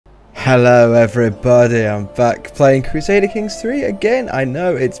Hello everybody, I'm back playing Crusader Kings 3 again. I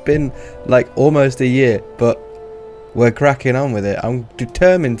know it's been like almost a year, but we're cracking on with it. I'm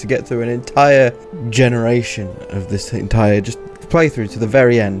determined to get through an entire generation of this entire just playthrough to the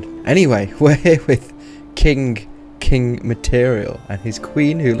very end. Anyway, we're here with King Material and his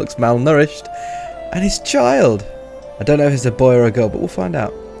queen who looks malnourished and his child. I don't know if it's a boy or a girl, but we'll find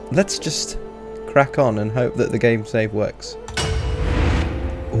out. Let's just crack on and hope that the game save works.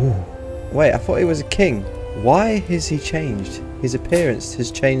 Ooh. Wait, I thought he was a king. Why has he changed? His appearance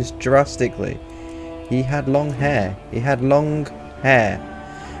has changed drastically. He had long hair. He had long hair.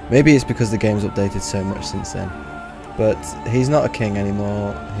 Maybe it's because the game's updated so much since then. But he's not a king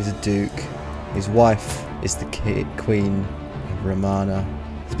anymore. He's a duke. His wife is the queen of Romana.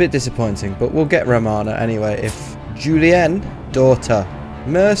 It's a bit disappointing, but we'll get Romana anyway. If Julienne, daughter.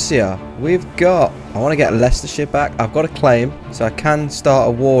 Mercia, we've got... I want to get Leicestershire back. I've got a claim, so I can start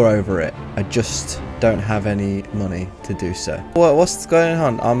a war over it. I just don't have any money to do so. What's going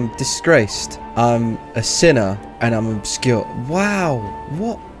on? I'm disgraced. I'm a sinner, and I'm obscure. Wow,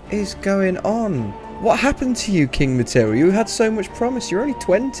 what is going on? What happened to you, King Material? You had so much promise. You're only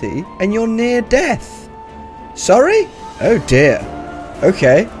 20, and you're near death. Sorry? Oh dear.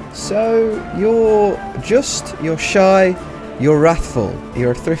 Okay, so you're shy. You're wrathful,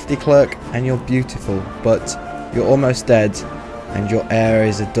 you're a thrifty clerk, and you're beautiful, but you're almost dead, and your heir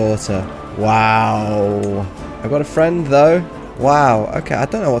is a daughter. Wow. I've got a friend, though. Wow, okay, I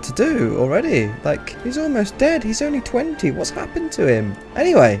don't know what to do already. Like, he's almost dead, he's only 20, what's happened to him?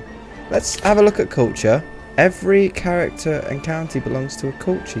 Anyway, let's have a look at culture. Every character and county belongs to a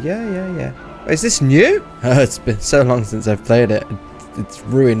culture, yeah. Is this new? It's been so long since I've played it, it's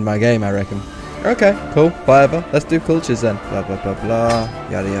ruined my game, I reckon. Okay, cool, whatever. Let's do cultures then. Blah, blah, blah, blah.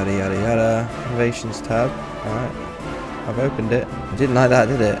 Yada, yada, yada, yada. Innovations tab. Alright. I've opened it. It didn't like that,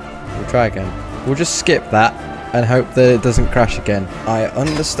 did it? We'll try again. We'll just skip that and hope that it doesn't crash again. I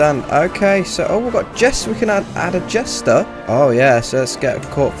understand. Okay, so... Oh, we've got Jess. We can add a jester. Oh, yeah, so let's get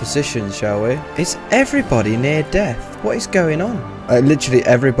court physicians, shall we? Is everybody near death? What is going on? Literally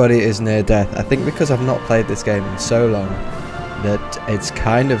everybody is near death. I think because I've not played this game in so long that it's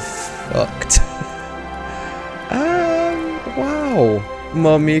kind of fucked. Wow.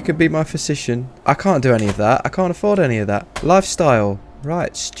 Mum, you could be my physician. I can't do any of that. I can't afford any of that. Lifestyle.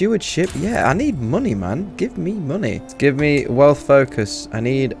 Right. Stewardship. Yeah, I need money, man. Give me money. Give me wealth focus. I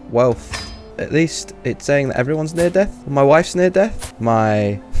need wealth. At least it's saying that everyone's near death. My wife's near death.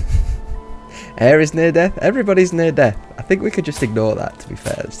 My heir is near death. Everybody's near death. I think we could just ignore that, to be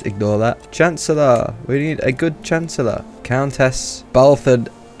fair. Just ignore that. Chancellor. We need a good chancellor. Countess Balthard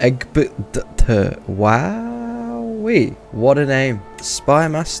Egbert. Wow. What a name. Spy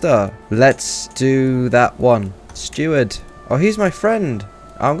Master. Let's do that one. Steward. Oh, he's my friend.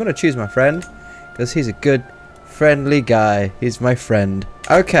 I'm going to choose my friend because he's a good, friendly guy. He's my friend.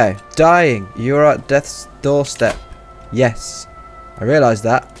 Okay. Dying. You're at death's doorstep. Yes. I realised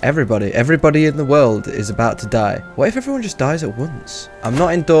that. Everybody in the world is about to die. What if everyone just dies at once? I'm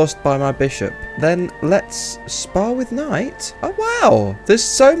not endorsed by my bishop. Then let's spar with knight. Oh, wow. There's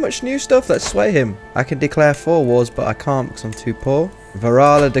so much new stuff. Let's sway him. I can declare 4 wars, but I can't because I'm too poor.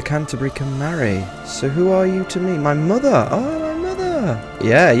 Varala de Canterbury can marry. So who are you to me? My mother. Oh, my mother.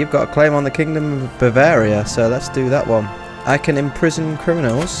 Yeah, you've got a claim on the kingdom of Bavaria, so let's do that one. I can imprison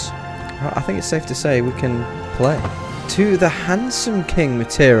criminals. I think it's safe to say we can play. To the handsome King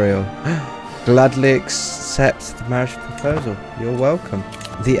Material. Gladly accept the marriage proposal. You're welcome.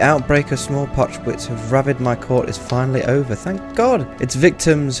 The outbreak of smallpox which have ravaged my court is finally over. Thank God. Its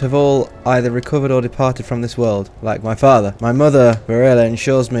victims have all either recovered or departed from this world, like my father. My mother, Varela,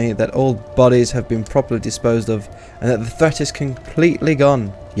 ensures me that all bodies have been properly disposed of and that the threat is completely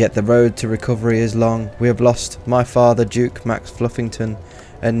gone. Yet the road to recovery is long. We have lost my father, Duke Max Fluffington,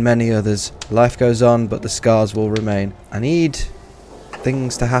 and many others. Life goes on, but the scars will remain. I need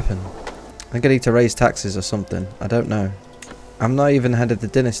things to happen. I'm gonna need to raise taxes or something. I don't know. I'm not even head of the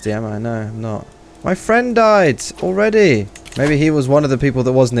dynasty, am I? No, I'm not. My friend died already. Maybe he was one of the people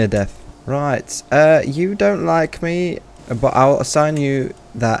that was near death. Right. You don't like me, but I'll assign you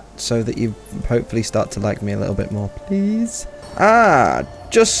that so that you hopefully start to like me a little bit more, please. Ah,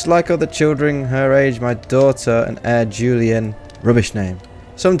 just like other children her age, my daughter and heir Julian. Rubbish name.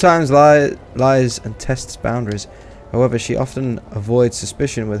 Sometimes lies and tests boundaries. However, she often avoids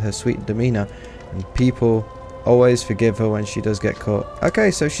suspicion with her sweet demeanor, and people always forgive her when she does get caught.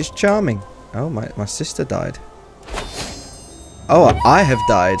 Okay, so she's charming. Oh, my sister died. Oh, I have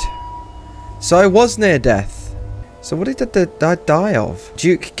died. So I was near death. So what did I die of?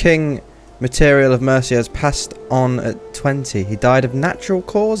 Duke King material of Mercia has passed on at 20. He died of natural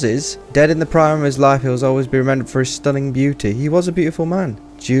causes. Dead in the prime of his life, he will always be remembered for his stunning beauty. He was a beautiful man.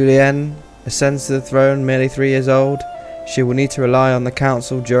 Julienne ascends to the throne, merely 3 years old. She will need to rely on the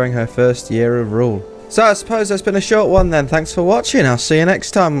council during her first year of rule. So I suppose that's been a short one then. Thanks for watching. I'll see you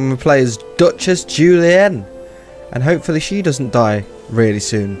next time when we play as Duchess Julienne. And hopefully she doesn't die really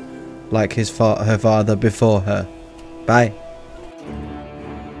soon, like her father before her. Bye.